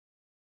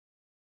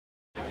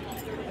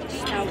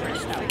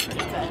pretty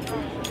good.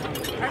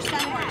 Our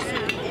senators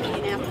in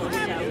Indianapolis,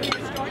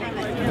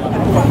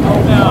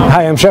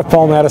 Hi, I'm Chef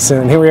Paul Mattison,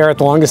 and here we are at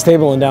the longest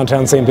table in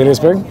downtown St.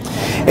 Petersburg.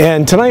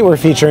 And tonight we're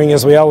featuring,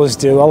 as we always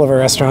do, all of our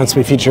restaurants,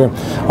 we feature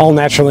all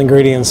natural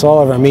ingredients. All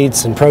of our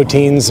meats and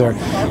proteins are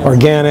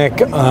organic,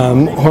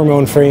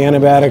 hormone-free,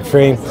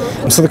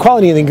 antibiotic-free. So the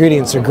quality of the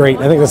ingredients are great.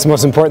 I think that's the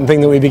most important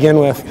thing that we begin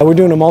with. We're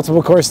doing a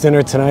multiple-course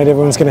dinner tonight.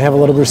 Everyone's going to have a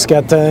little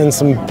bruschetta and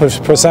some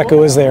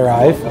Prosecco as they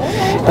arrive.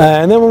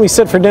 And then when we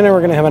sit for dinner, we're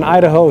going to have an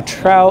Idaho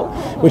trout,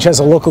 which has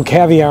a local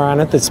caviar on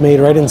it that's made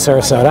right in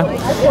Sarasota.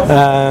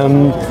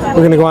 We're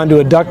going to go on to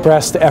a duck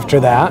breast after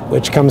that,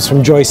 which comes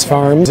from Joyce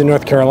Farms in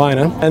North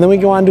Carolina. And then we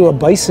go on to a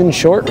bison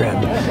short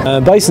rib.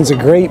 Bison's a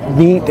great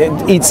meat.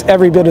 It eats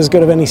every bit as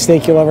good of any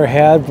steak you'll ever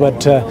had,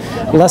 but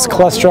less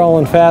cholesterol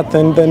and fat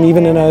than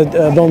even in a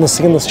boneless,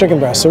 skinless chicken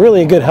breast. So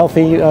really a good,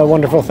 healthy,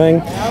 wonderful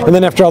thing. And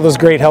then after all those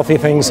great, healthy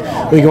things,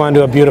 we go on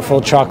to a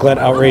beautiful chocolate,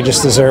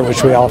 outrageous dessert,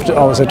 which we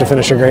always have to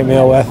finish a great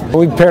meal with.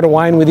 We paired a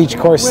wine with each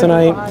course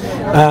tonight.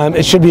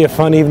 It should be a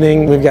fun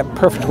evening. We've got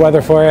perfect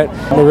weather for it.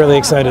 We're really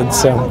excited.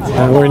 So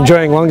we're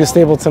enjoying longest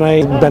table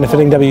tonight,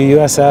 benefiting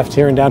WUSF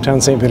here in downtown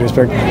St.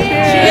 Petersburg.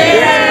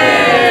 Cheers!